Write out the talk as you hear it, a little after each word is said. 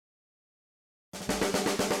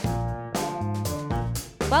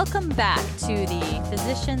Welcome back to the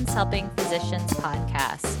Physicians Helping Physicians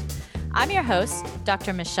podcast. I'm your host,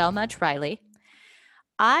 Dr. Michelle Mudge Riley.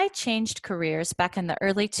 I changed careers back in the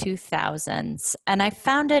early 2000s, and I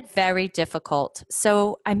found it very difficult.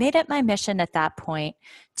 So I made it my mission at that point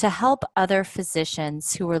to help other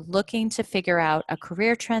physicians who were looking to figure out a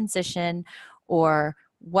career transition or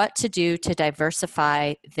what to do to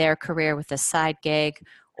diversify their career with a side gig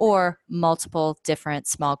or multiple different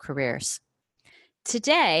small careers.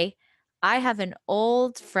 Today, I have an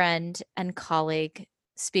old friend and colleague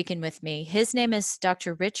speaking with me. His name is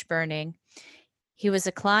Dr. Rich Berning. He was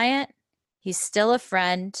a client. He's still a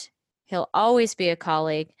friend. He'll always be a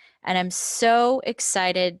colleague. And I'm so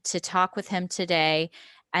excited to talk with him today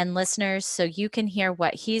and listeners so you can hear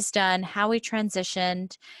what he's done, how he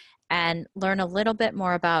transitioned, and learn a little bit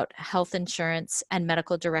more about health insurance and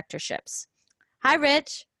medical directorships. Hi,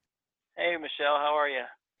 Rich. Hey, Michelle. How are you?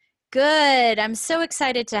 Good. I'm so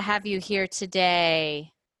excited to have you here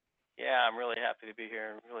today. Yeah, I'm really happy to be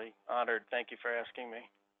here. I'm really honored. Thank you for asking me.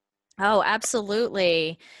 Oh,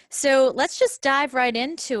 absolutely. So let's just dive right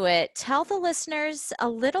into it. Tell the listeners a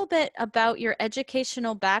little bit about your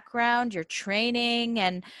educational background, your training,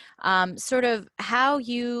 and sort of how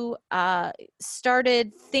you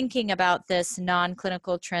started thinking about this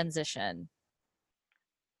non-clinical transition.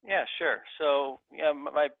 Yeah, sure. So,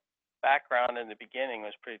 my background in the beginning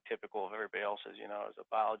was pretty typical of everybody else's. I was a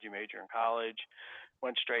biology major in college,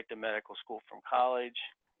 went straight to medical school from college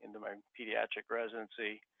into my pediatric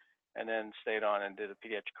residency, and then stayed on and did a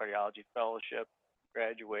pediatric cardiology fellowship,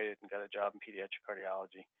 graduated and got a job in pediatric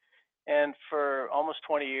cardiology. And for almost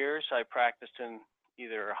 20 years, I practiced in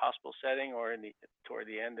either a hospital setting or toward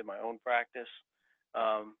the end in my own practice.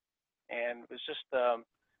 And it was just a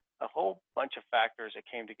whole bunch of factors that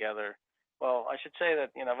came together. Well, I should say that,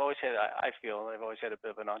 I feel I've always had a bit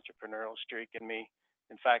of an entrepreneurial streak in me.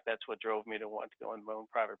 In fact, that's what drove me to want to go into my own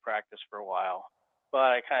private practice for a while.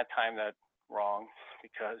 But I kind of timed that wrong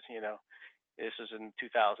because, this was in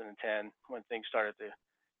 2010 when things started to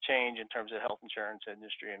change in terms of health insurance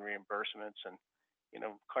industry and reimbursements. And,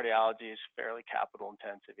 cardiology is fairly capital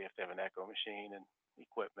intensive. You have to have an echo machine and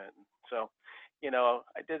equipment. So,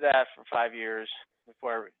 I did that for 5 years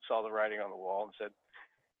before I saw the writing on the wall and said,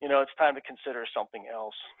 it's time to consider something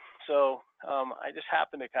else. So I just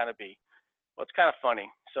happened to kind of be, well, it's kind of funny.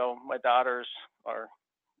 So my daughters are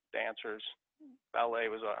dancers.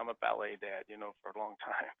 I'm a ballet dad, for a long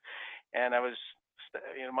time. And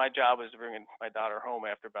my job was to bring my daughter home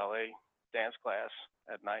after ballet dance class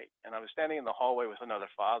at night. And I was standing in the hallway with another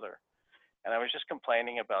father. And I was just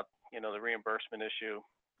complaining about, the reimbursement issue.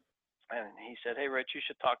 And he said, hey, Rich, you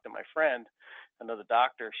should talk to my friend, another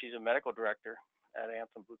doctor. She's a medical director at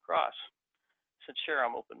Anthem Blue Cross. I said, sure,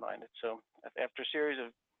 I'm open-minded. So after a series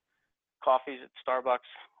of coffees at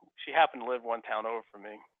Starbucks, she happened to live one town over from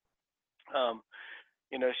me.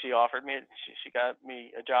 She offered me, she got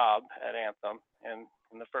me a job at Anthem. And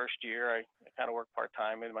in the first year, I kind of worked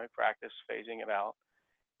part-time in my practice, phasing it out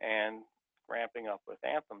and ramping up with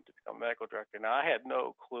Anthem to become medical director. Now, I had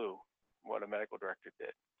no clue what a medical director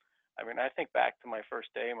did. I mean, I think back to my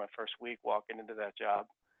first day, my first week walking into that job.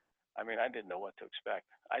 I mean, I didn't know what to expect.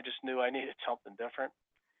 I just knew I needed something different,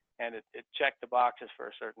 and it checked the boxes for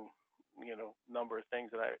a certain, number of things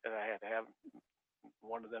that I had to have.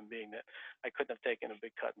 One of them being that I couldn't have taken a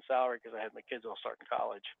big cut in salary because I had my kids all starting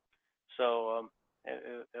college. So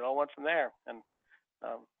it all went from there, and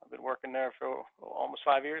I've been working there for almost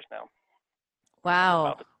 5 years now.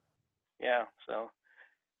 Wow. Yeah. So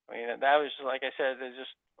I mean, that was, like I said, there's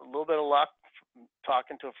just a little bit of luck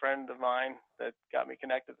talking to a friend of mine that got me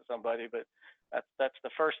connected to somebody. But that's the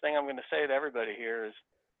first thing I'm going to say to everybody here is,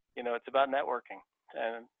 it's about networking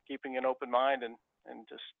and keeping an open mind, and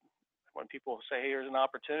just when people say, hey, here's an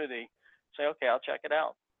opportunity, say, okay, I'll check it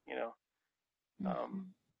out.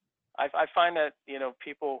 I find that,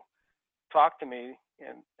 people talk to me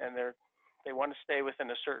and they want to stay within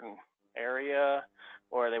a certain area,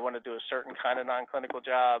 or they want to do a certain kind of non-clinical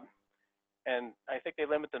job. And I think they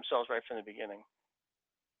limit themselves right from the beginning.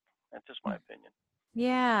 That's just my opinion.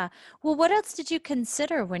 Yeah. Well, what else did you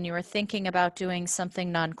consider when you were thinking about doing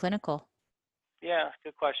something non-clinical? Yeah,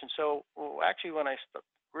 good question. So actually, when I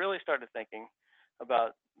really started thinking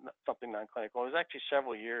about something non-clinical, it was actually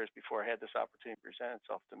several years before I had this opportunity present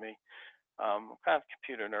itself to me. I'm kind of a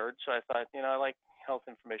computer nerd, so I thought, I like health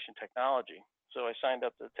information technology. So I signed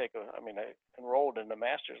up to I enrolled in a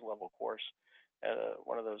master's level course at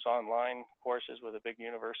one of those online courses with a big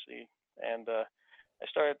university. And I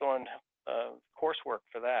started doing coursework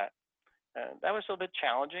for that. And that was a bit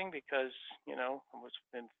challenging because, I was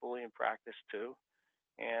been fully in practice too.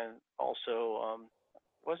 And also,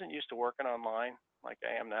 wasn't used to working online like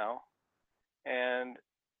I am now. And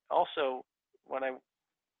also, when I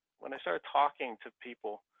when I started talking to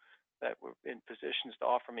people that were in positions to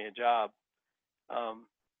offer me a job, um,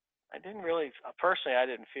 I didn't really personally. I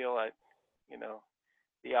didn't feel like you know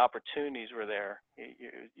the opportunities were there.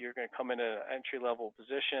 You're going to come in an entry level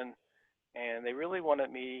position, and they really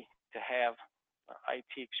wanted me to have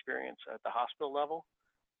IT experience at the hospital level,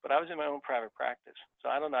 but I was in my own private practice. So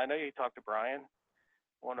I don't know. I know you talked to Brian,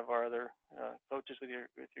 one of our other coaches with your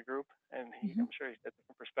group, and Mhm. I'm sure he's got a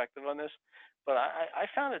different perspective on this. But I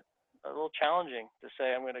found it a little challenging to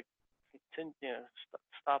say I'm going to continue,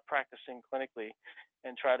 stop practicing clinically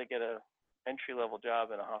and try to get a entry level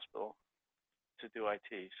job in a hospital to do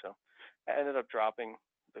IT. So I ended up dropping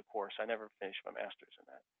the course. I never finished my master's in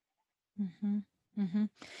that. Mhm. Mhm.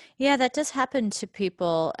 Yeah, that does happen to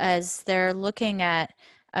people as they're looking at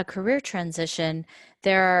a career transition.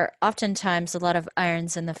 There are oftentimes a lot of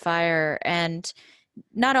irons in the fire, and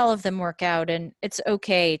not all of them work out, and it's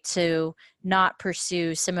okay to not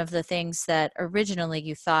pursue some of the things that originally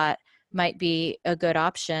you thought might be a good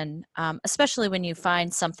option, especially when you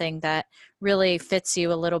find something that really fits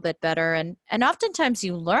you a little bit better. And oftentimes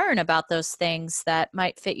you learn about those things that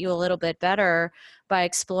might fit you a little bit better by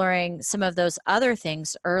exploring some of those other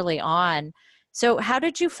things early on. So, how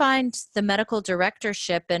did you find the medical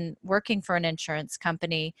directorship and working for an insurance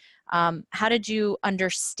company? How did you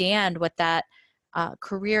understand what that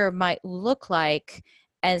career might look like,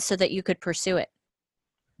 and so that you could pursue it?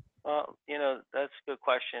 Well, that's a good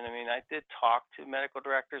question. I mean, I did talk to medical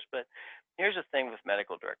directors, but here's the thing with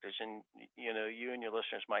medical directors, and you and your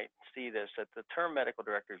listeners might see this, that the term medical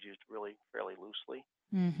director is used really fairly loosely.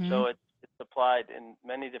 Mm-hmm. So it's applied in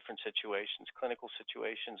many different situations, clinical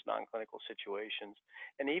situations, non-clinical situations,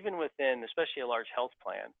 and even within, especially a large health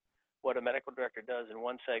plan, what a medical director does in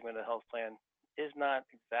one segment of the health plan is not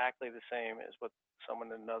exactly the same as what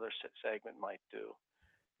someone in another segment might do.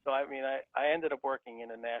 So I mean, I ended up working in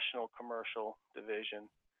a national commercial division,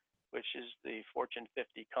 which is the Fortune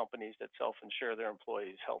 50 companies that self-insure their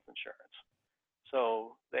employees' health insurance.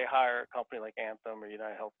 So they hire a company like Anthem or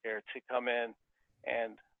United Healthcare to come in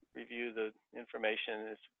and review the information,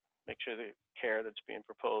 and make sure the care that's being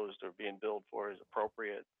proposed or being billed for is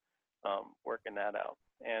appropriate, working that out.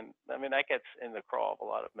 And I mean that gets in the craw of a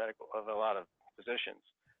lot of physicians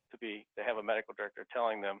to have a medical director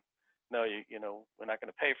telling them, no, we're not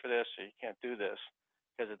going to pay for this, or you can't do this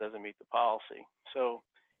because it doesn't meet the policy. So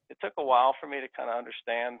it took a while for me to kind of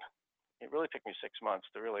understand. It really took me 6 months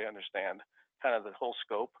to really understand kind of the whole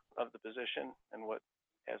scope of the position and what,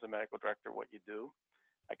 as a medical director, what you do.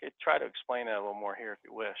 I could try to explain that a little more here if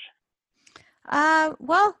you wish.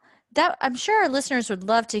 Well, that I'm sure our listeners would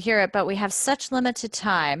love to hear it, but we have such limited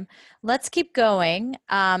time. Let's keep going,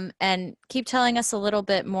 and keep telling us a little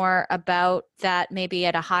bit more about that, maybe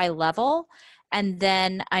at a high level. And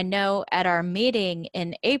then I know at our meeting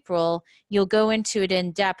in April, you'll go into it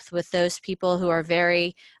in depth with those people who are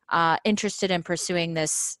very interested in pursuing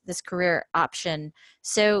this career option.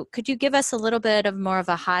 So, could you give us a little bit of more of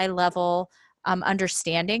a high level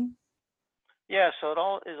understanding? Yeah, so it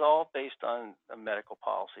all is all based on a medical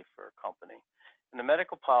policy for a company. And the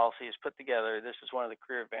medical policy is put together. This is one of the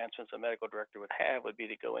career advancements a medical director would have, would be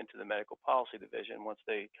to go into the medical policy division once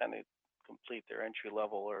they kind of complete their entry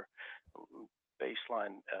level or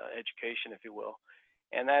baseline education, if you will.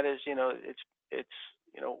 And that is,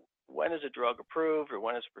 when is a drug approved or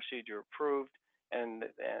when is a procedure approved? And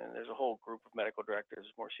there's a whole group of medical directors,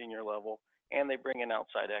 more senior level, and they bring in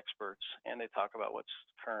outside experts and they talk about what's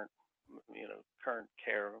current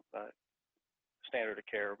care, standard of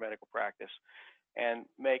care, medical practice, and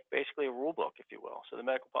make basically a rule book, if you will. So the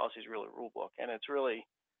medical policy is really a rule book, and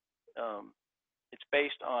um, it's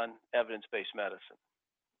based on evidence-based medicine,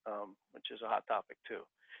 which is a hot topic too.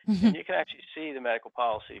 And you can actually see the medical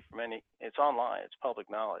policy from any. It's online. It's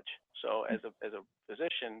public knowledge. So as a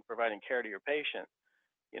physician providing care to your patient,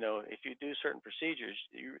 if you do certain procedures,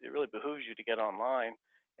 it really behooves you to get online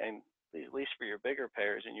and, at least for your bigger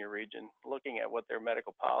payers in your region, looking at what their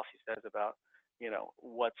medical policy says about,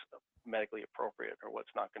 what's medically appropriate or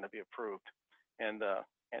what's not going to be approved. And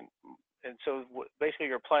and and so basically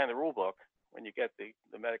you're applying the rule book when you get the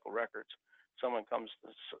medical records. A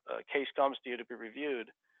case comes to you to be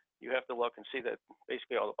reviewed, you have to look and see that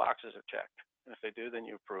basically all the boxes are checked. And if they do, then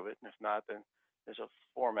you approve it. And if not, then there's a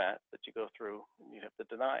format that you go through and you have to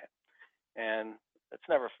deny it. And it's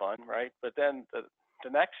never fun, right? But then the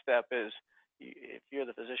next step is, if you're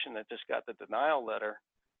the physician that just got the denial letter,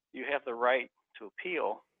 you have the right to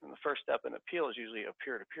appeal. And the first step in appeal is usually a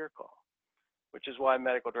peer-to-peer call. which is why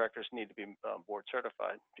medical directors need to be board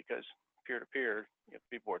certified, because peer-to-peer, you have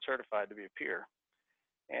to be board certified to be a peer.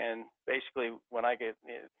 And basically, when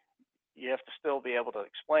you have to still be able to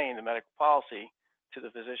explain the medical policy to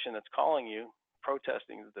the physician that's calling you,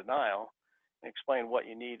 protesting the denial, and explain what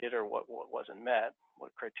you needed or what wasn't met,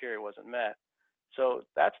 what criteria wasn't met. So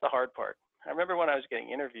that's the hard part. I remember when I was getting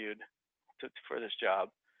interviewed for this job,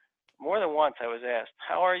 more than once I was asked,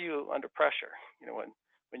 how are you under pressure?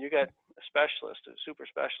 When you get a specialist, a super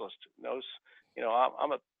specialist who knows,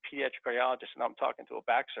 I'm a pediatric cardiologist and I'm talking to a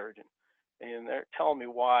back surgeon, and they're telling me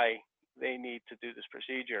why they need to do this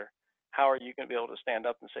procedure. How are you going to be able to stand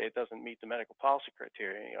up and say it doesn't meet the medical policy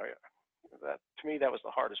criteria? That, to me, that was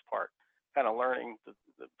the hardest part, kind of learning the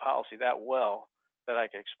policy that well that I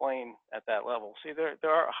could explain at that level. See, there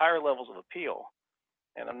are higher levels of appeal,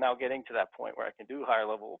 and I'm now getting to that point where I can do higher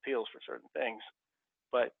level appeals for certain things.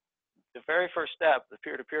 But the very first step, the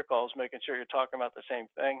peer-to-peer call, is making sure you're talking about the same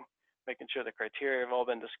thing, making sure the criteria have all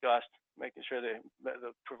been discussed, making sure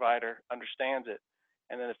the provider understands it.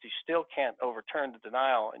 And then if you still can't overturn the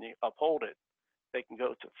denial and you uphold it, they can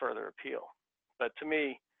go to further appeal. But to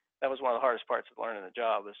me, that was one of the hardest parts of learning the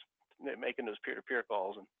job, is making those peer-to-peer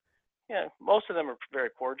calls. And most of them are very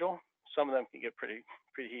cordial. Some of them can get pretty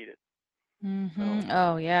heated. Mm-hmm.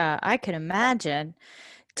 Oh yeah, I can imagine.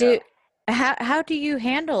 Yeah. How do you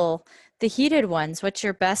handle the heated ones? What's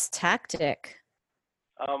your best tactic?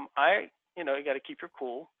 You got to keep your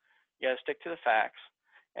cool. You got to stick to the facts.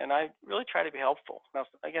 And I really try to be helpful. Now,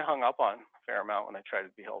 I get hung up on a fair amount when I try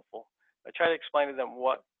to be helpful. I try to explain to them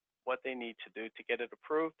what they need to do to get it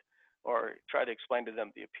approved, or try to explain to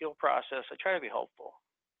them the appeal process. I try to be helpful.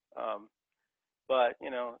 But,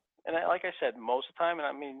 and like I said, most of the time, and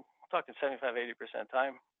I mean, I'm talking 75, 80% of the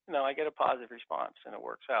time, I get a positive response and it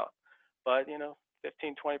works out. But,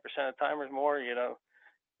 15, 20% of the time or more,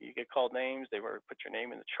 you get called names, they were put your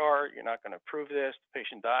name in the chart, you're not going to approve this, the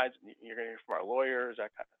patient dies, you're going to hear from our lawyers,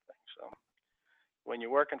 that kind of thing. So when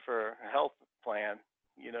you're working for a health plan,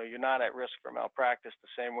 you're not at risk for malpractice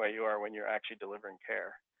the same way you are when you're actually delivering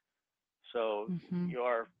care. So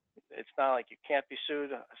it's not like you can't be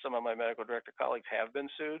sued. Some of my medical director colleagues have been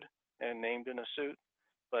sued and named in a suit,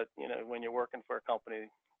 but when you're working for a company,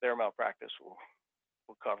 their malpractice will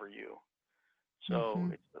cover you. So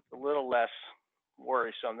it's a little less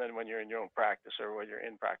worrisome than when you're in your own practice, or when you're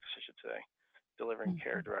in practice, I should say, delivering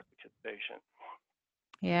care directly to the patient.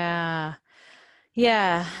 Yeah.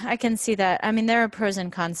 Yeah, I can see that. I mean, there are pros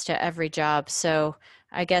and cons to every job. So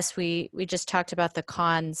I guess we just talked about the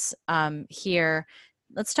cons here.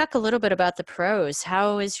 Let's talk a little bit about the pros.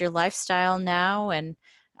 How is your lifestyle now? And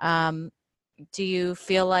do you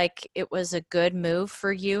feel like it was a good move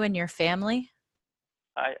for you and your family?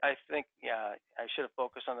 I think, I should have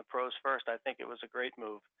focused on the pros first. I think it was a great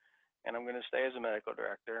move, and I'm going to stay as a medical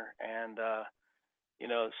director. And,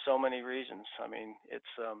 so many reasons. I mean,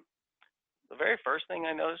 it's the very first thing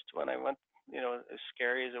I noticed when I went, as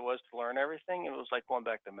scary as it was to learn everything, it was like going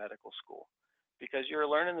back to medical school, because you're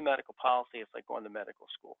learning the medical policy. It's like going to medical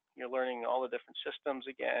school. You're learning all the different systems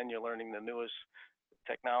again. You're learning the newest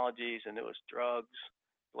technologies and newest drugs,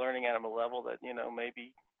 learning at a level that,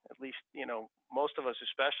 maybe at least, most of us who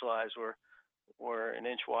specialize were an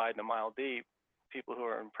inch wide and a mile deep. People who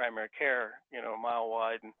are in primary care, a mile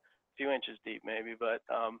wide and a few inches deep maybe, but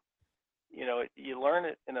you learn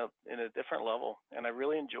it in a different level, and I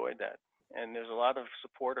really enjoyed that. And there's a lot of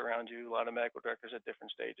support around you, a lot of medical directors at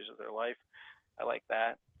different stages of their life. I like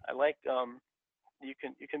that. I like you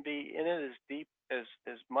can be in it as deep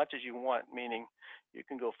as much as you want, meaning you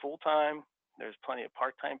can go full time. There's plenty of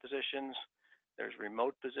part-time positions. There's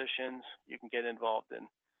remote positions. You can get involved in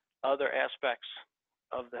other aspects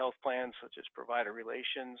of the health plan, such as provider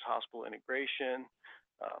relations, hospital integration,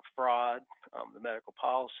 fraud, the medical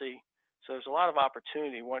policy. So there's a lot of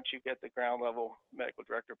opportunity once you get the ground level medical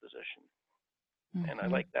director position, and I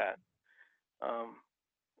like that.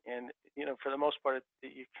 And for the most part,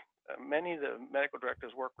 many of the medical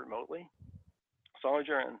directors work remotely. As long as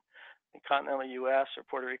you're in continental U.S. or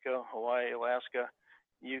Puerto Rico, Hawaii, Alaska,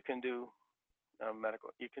 you can do medical.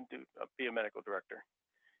 You can be a medical director.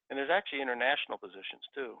 And there's actually international positions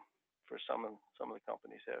too, for some of the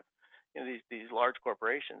companies have. These large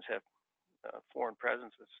corporations have foreign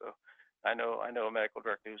presences. So I know a medical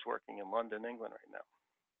director who's working in London, England right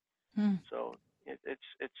now. So it's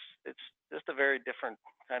just a very different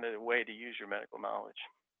kind of way to use your medical knowledge.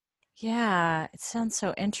 Yeah, it sounds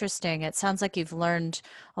so interesting. It sounds like you've learned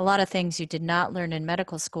a lot of things you did not learn in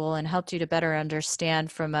medical school, and helped you to better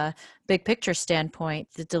understand from a big picture standpoint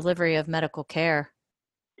the delivery of medical care.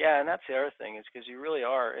 Yeah, and that's the other thing, is because you really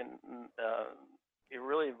are you're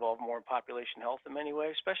really involved more in population health in many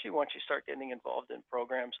ways, especially once you start getting involved in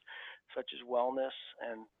programs such as wellness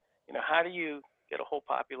and how do you get a whole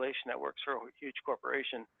population that works for a huge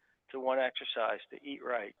corporation to want to exercise, to eat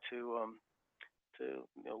right, to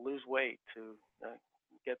lose weight, to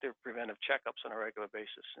get their preventive checkups on a regular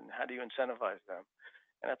basis, and how do you incentivize them?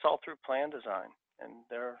 And that's all through plan design, and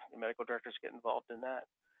their medical directors get involved in that.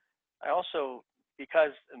 I also,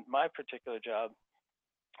 because in my particular job,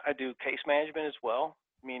 I do case management as well,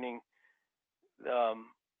 meaning the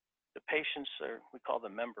patients are, we call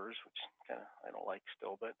them members, which kind of I don't like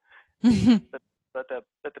still, but the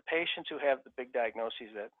but the patients who have the big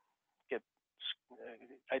diagnoses that get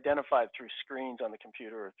identified through screens on the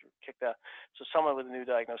computer or through kicked out. So someone with a new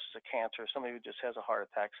diagnosis of cancer, somebody who just has a heart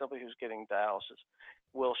attack, somebody who's getting dialysis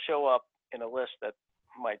will show up in a list that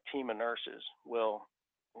my team of nurses will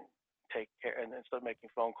take care and then start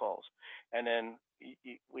making phone calls. And then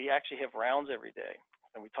we actually have rounds every day,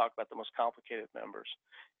 and we talk about the most complicated members.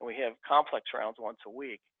 And we have complex rounds once a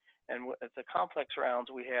week. And at the complex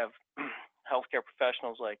rounds, we have healthcare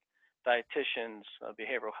professionals like dietitians,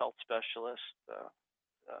 behavioral health specialists,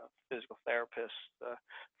 physical therapists,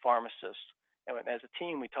 pharmacists. And as a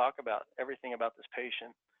team, we talk about everything about this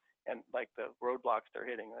patient and like the roadblocks they're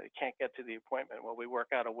hitting. They can't get to the appointment. Well, we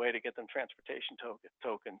work out a way to get them transportation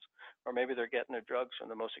tokens, or maybe they're getting their drugs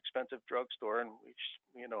from the most expensive drugstore, and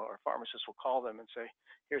our pharmacist will call them and say,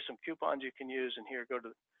 "Here's some coupons you can use, and here go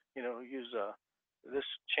to, use this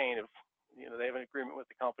chain of, they have an agreement with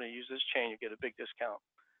the company. Use this chain, you get a big discount."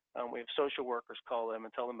 We have social workers call them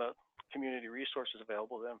and tell them about community resources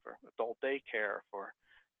available to them for adult daycare, for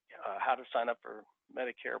how to sign up for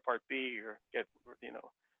Medicare Part B, or get,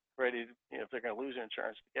 ready to, if they're going to lose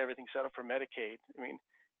insurance, get everything set up for Medicaid. I mean,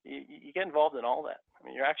 you get involved in all that. I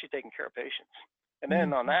mean, you're actually taking care of patients. And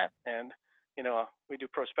then on that end, we do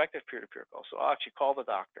prospective peer-to-peer calls. So I'll actually call the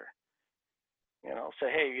doctor. I'll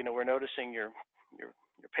say, "Hey, we're noticing your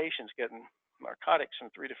patient's getting narcotics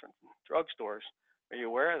from 3 different drugstores. Are you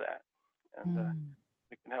aware of that?" And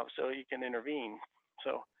we can help, so you can intervene.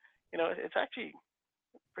 So, it's actually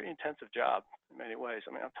a pretty intensive job in many ways.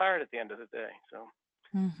 I mean, I'm tired at the end of the day, so.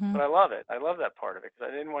 But I love it. I love that part of it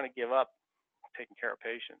because I didn't want to give up taking care of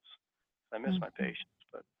patients. I miss my patients,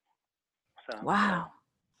 but so wow.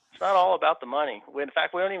 it's not all about the money. In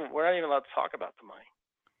fact, we're not even allowed to talk about the money.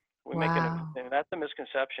 That's a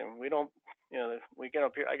misconception. We don't, we get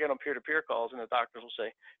on I get on peer-to-peer calls, and the doctors will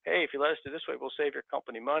say, "Hey, if you let us do this way, we'll save your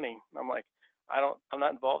company money." And I'm like, I'm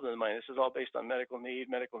not involved in the money. This is all based on medical need,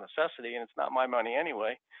 medical necessity, and it's not my money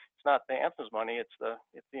anyway. It's not the Anthem's money. It's the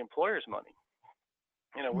employer's money.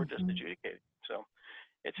 We're just adjudicating. So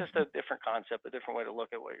it's just a different concept, a different way to look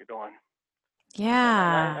at what you're doing.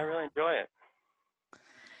 Yeah. And I really enjoy it.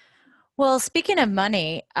 Well, speaking of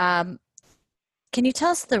money, can you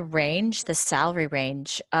tell us the salary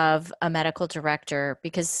range of a medical director?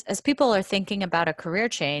 Because as people are thinking about a career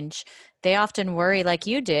change, they often worry, like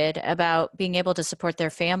you did, about being able to support their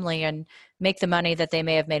family and make the money that they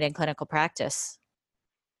may have made in clinical practice.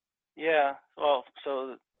 Yeah. Well,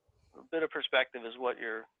 so a bit of perspective is what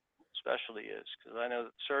your specialty is, because I know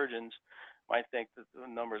that surgeons might think that the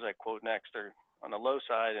numbers I quote next are on the low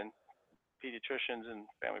side, and pediatricians and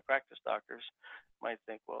family practice doctors might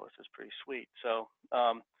think, well, this is pretty sweet. So,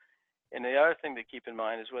 and the other thing to keep in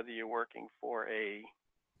mind is whether you're working for a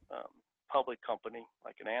public company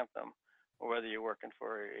like an Anthem, or whether you're working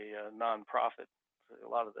for a nonprofit. A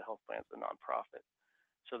lot of the health plans are nonprofit.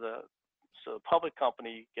 So the public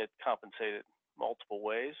company, you get compensated multiple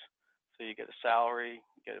ways. So you get a salary,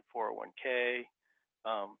 you get a 401k,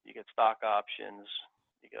 you get stock options,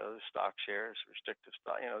 you get other stock shares, restrictive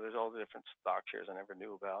stock. There's all the different stock shares I never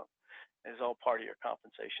knew about. It's all part of your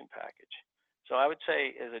compensation package. So I would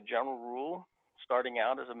say, as a general rule, starting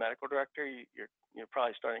out as a medical director, you're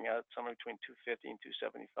probably starting out somewhere between 250 and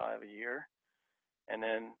 275 a year, and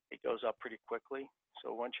then it goes up pretty quickly.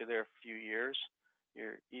 So once you're there a few years,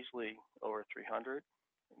 you're easily over 300,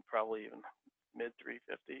 and probably even mid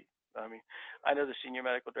 350. I mean, I know the senior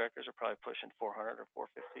medical directors are probably pushing 400 or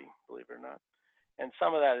 450, believe it or not. And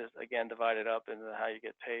some of that is, again, divided up into how you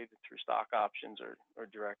get paid through stock options or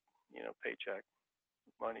direct, paycheck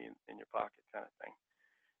money in your pocket kind of thing.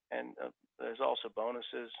 And there's also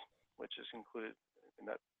bonuses, which is included in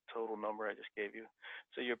that total number I just gave you.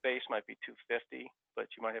 So your base might be 250, but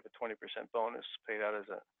you might have a 20% bonus paid out as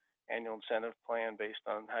an annual incentive plan based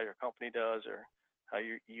on how your company does or how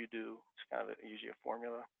you do. It's kind of usually a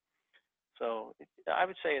formula. So I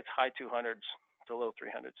would say it's high 200s to low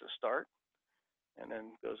 300s to start, and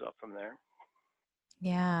then goes up from there.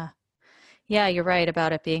 Yeah. Yeah, you're right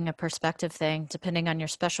about it being a perspective thing, depending on your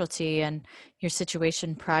specialty and your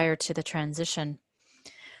situation prior to the transition.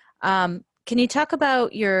 Can you talk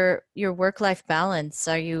about your work-life balance?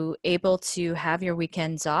 Are you able to have your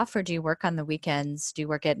weekends off, or do you work on the weekends? Do you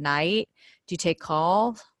work at night? Do you take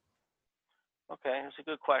calls? Okay, that's a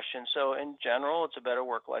good question. So in general, it's a better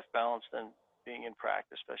work-life balance than being in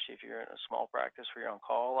practice, especially if you're in a small practice where you're on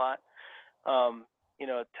call a lot. Um,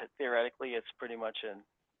 Theoretically, it's pretty much an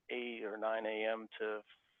 8 or 9 a.m. to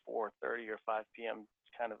 4:30 or 5 p.m.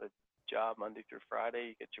 kind of a job Monday through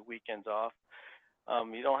Friday. You get your weekends off.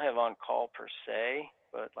 You don't have on call per se,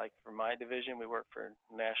 but like for my division, we work for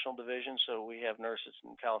national division, so we have nurses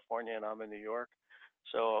in California and I'm in New York.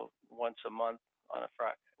 So once a month on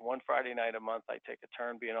one Friday night a month, I take a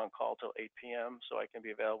turn being on call till 8 p.m. so I can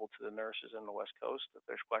be available to the nurses in the West Coast if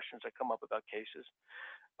there's questions that come up about cases.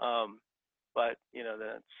 Um, but then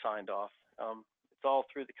it's signed off. It's all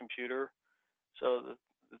through the computer. So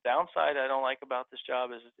the downside I don't like about this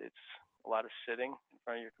job is it's a lot of sitting in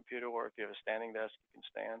front of your computer, or if you have a standing desk, you can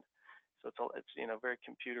stand. So it's very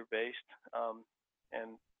computer based.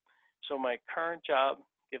 And so my current job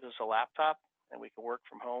gives us a laptop, and we can work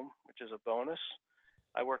from home, which is a bonus.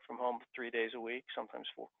 I work from home 3 days a week, sometimes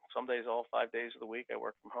some days all 5 days of the week I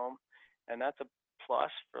work from home, and that's a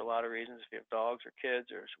plus for a lot of reasons if you have dogs or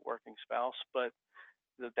kids or a working spouse. But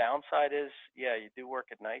the downside is, yeah, you do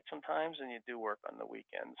work at night sometimes, and you do work on the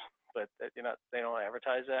weekends, but they don't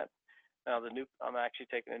advertise that. Now I'm actually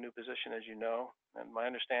taking a new position, as you know, and my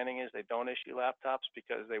understanding is they don't issue laptops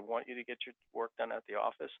because they want you to get your work done at the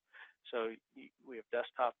office. So we have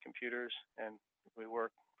desktop computers, and we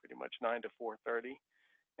work pretty much 9 to 4:30,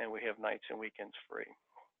 and we have nights and weekends free.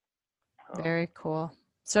 Um, Very cool.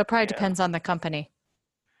 So it probably yeah, depends on the company.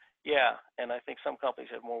 yeah, and I think some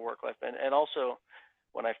companies have more work-life, and also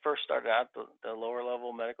when I first started out, the lower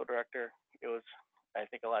level medical director, it was, I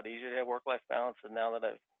think, a lot easier to have work-life balance. And now that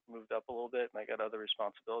I've moved up a little bit and I got other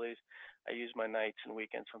responsibilities, I use my nights and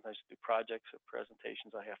weekends sometimes to do projects or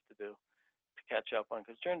presentations I have to do to catch up on.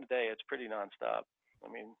 Because during the day, it's pretty nonstop.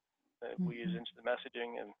 I mean, we use Hmm. instant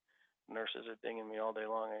messaging, and nurses are dinging me all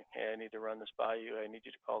day long. Hey, I need to run this by you. I need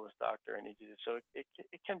you to call this doctor. I need you to. So it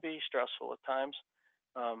can be stressful at times.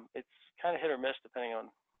 It's kind of hit or miss depending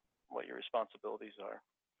on what your responsibilities are.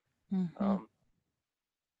 Hmm. Um,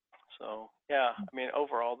 so yeah, I mean,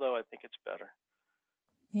 overall though, I think it's better.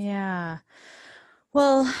 Yeah.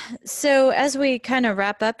 Well, so as we kind of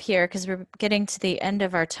wrap up here, because we're getting to the end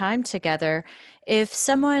of our time together, if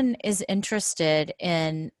someone is interested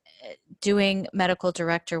in doing medical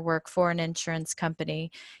director work for an insurance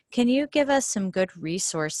company, can you give us some good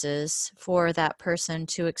resources for that person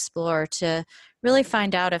to explore to really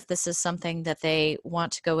find out if this is something that they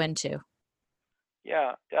want to go into?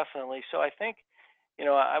 Yeah, definitely. So I think,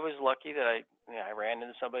 I was lucky that I ran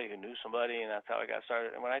into somebody who knew somebody, and that's how I got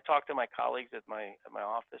started. And when I talked to my colleagues at my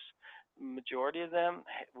office, majority of them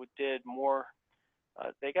did more.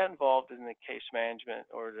 They got involved in the case management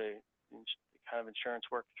or the kind of insurance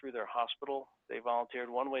work through their hospital. They volunteered.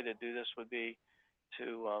 One way to do this would be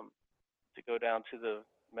to um, to go down to the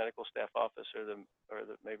medical staff office or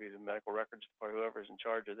maybe the medical records or whoever's in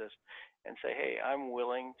charge of this, and say, hey, I'm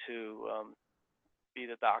willing to be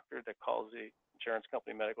the doctor that calls the insurance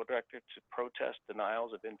company medical director to protest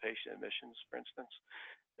denials of inpatient admissions, for instance.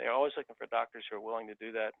 They're always looking for doctors who are willing to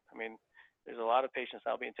do that. I mean, there's a lot of patients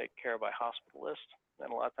now being taken care of by hospitalists, and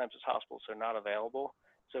a lot of times those hospitals are not available.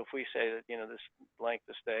 So if we say that this length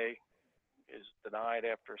of stay is denied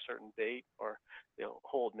after a certain date, or the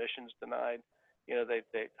whole admission's denied,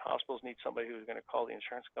 they hospitals need somebody who's going to call the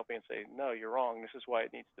insurance company and say, no, you're wrong. This is why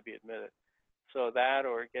it needs to be admitted. So that,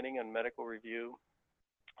 or getting a medical review,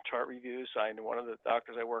 chart reviews. I know one of the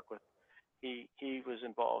doctors I work with, he was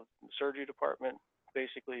involved in the surgery department,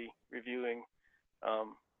 basically reviewing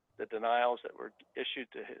the denials that were issued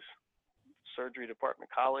to his surgery department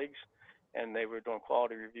colleagues, and they were doing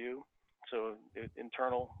quality review, so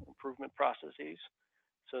internal improvement processes,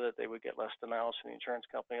 so that they would get less denials from the insurance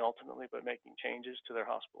company ultimately by making changes to their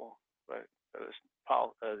hospital, but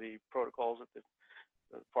the protocols that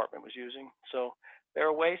the department was using. So there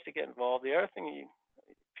are ways to get involved. The other thing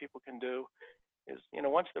people can do is,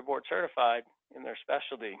 once they're board certified in their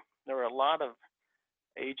specialty, there are a lot of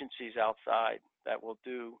agencies outside that will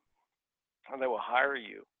hire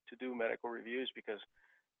you to do medical reviews, because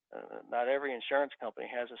not every insurance company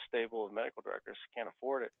has a stable of medical directors, can't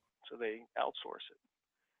afford it, so they outsource it.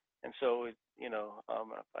 And so, if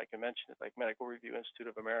I can mention it, like Medical Review Institute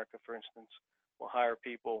of America, for instance, will hire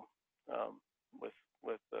people um, with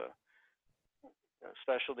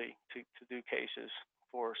specialty to do cases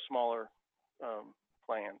for smaller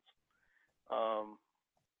plans.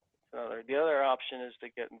 The other option is to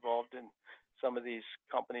get involved in some of these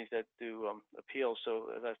companies that do appeals. So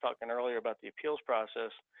as I was talking earlier about the appeals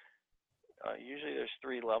process, usually there's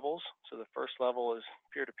 3 levels. So the first level is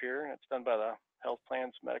peer-to-peer, and it's done by the health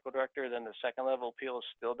plan's medical director. Then the second level appeal is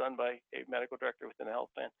still done by a medical director within the health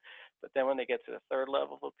plan. But then when they get to the third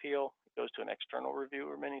level of appeal, it goes to an external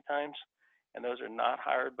reviewer many times, and those are not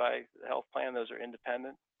hired by the health plan. Those are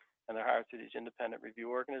independent, and they're hired through these independent review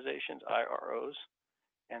organizations, IROs,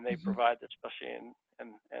 and they Mm-hmm. provide the specialty,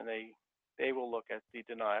 and they will look at the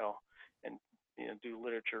denial and do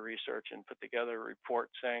literature research and put together a report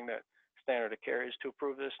saying that standard of care is to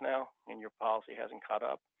approve this now, and your policy hasn't caught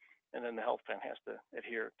up, and then the health plan has to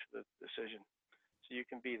adhere to the decision. So you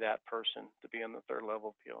can be that person to be on the third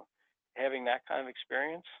level appeal. Having that kind of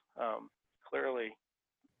experience, clearly,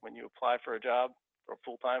 when you apply for a job for a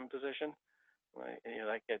full-time position,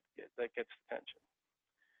 that gets attention.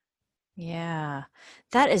 Yeah,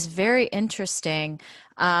 that is very interesting.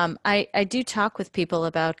 I do talk with people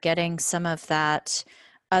about getting some of that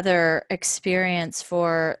other experience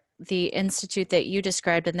for the institute that you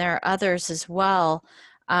described, and there are others as well.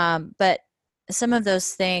 But some of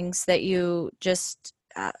those things that you just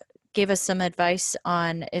gave us some advice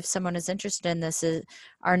on, if someone is interested in this,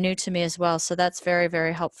 are new to me as well. So that's very,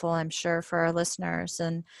 very helpful, I'm sure, for our listeners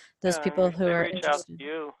and those Yeah, people and if who they are reach out interested. to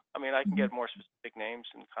you, I mean, I can Mhm. get more specific names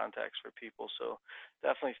and contacts for people. So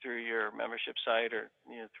definitely through your membership site, or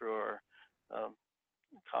through our um,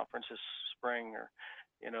 conference this spring, or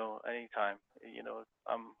anytime.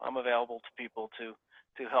 I'm available to people to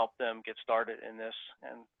help them get started in this,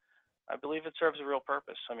 and I believe it serves a real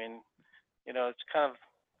purpose. I mean, it's kind of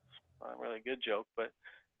a really good joke, but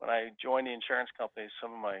when I joined the insurance company,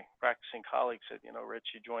 some of my practicing colleagues said,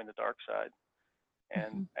 Rich, you joined the dark side.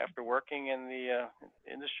 And Mhm. after working in the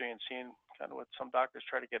industry and seeing kind of what some doctors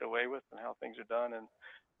try to get away with and how things are done and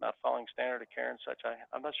not following standard of care and such,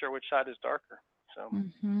 I'm not sure which side is darker. So,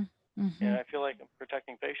 Mhm. yeah, Mhm. I feel like I'm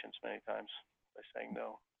protecting patients many times by saying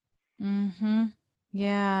no. Mhm.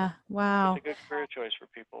 Yeah. It's Wow. a good career choice for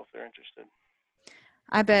people if they're interested.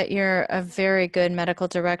 I bet you're a very good medical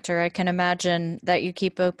director. I can imagine that you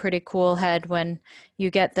keep a pretty cool head when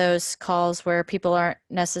you get those calls where people aren't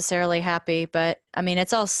necessarily happy, but I mean,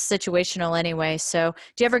 it's all situational anyway. So,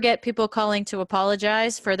 do you ever get people calling to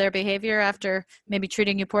apologize for their behavior after maybe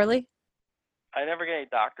treating you poorly? I never get any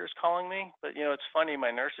doctors calling me, but it's funny.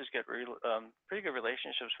 My nurses get pretty good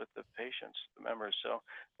relationships with the patients, the members, so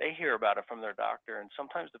they hear about it from their doctor, and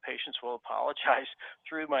sometimes the patients will apologize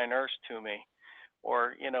through my nurse to me.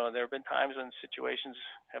 Or there have been times when situations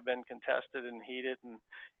have been contested and heated, and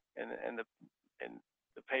the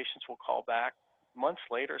patients will call back months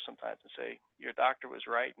later sometimes and say, your doctor was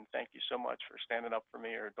right, and thank you so much for standing up for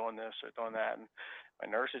me, or doing this or doing that. And my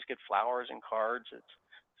nurses get flowers and cards. It's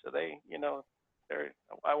so they they're,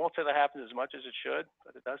 I won't say that happens as much as it should,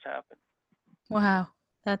 but it does happen. Wow,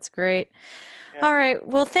 that's great. Yeah. All right.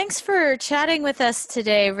 Well, thanks for chatting with us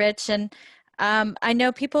today, Rich. And I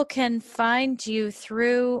know people can find you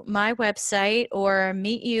through my website or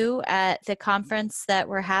meet you at the conference that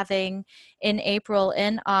we're having in April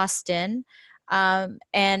in Austin.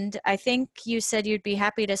 And I think you said you'd be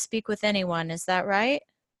happy to speak with anyone. Is that right?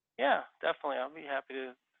 Yeah, definitely. I'll be happy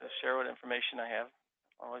to share what information I have.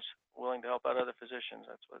 Always willing to help out other physicians.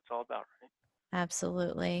 That's what it's all about, right?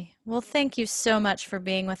 Absolutely. Well, thank you so much for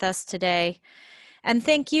being with us today. And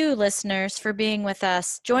thank you, listeners, for being with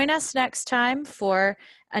us. Join us next time for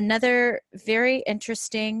another very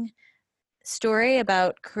interesting story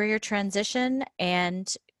about career transition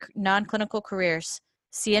and non clinical careers.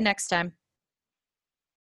 See you next time.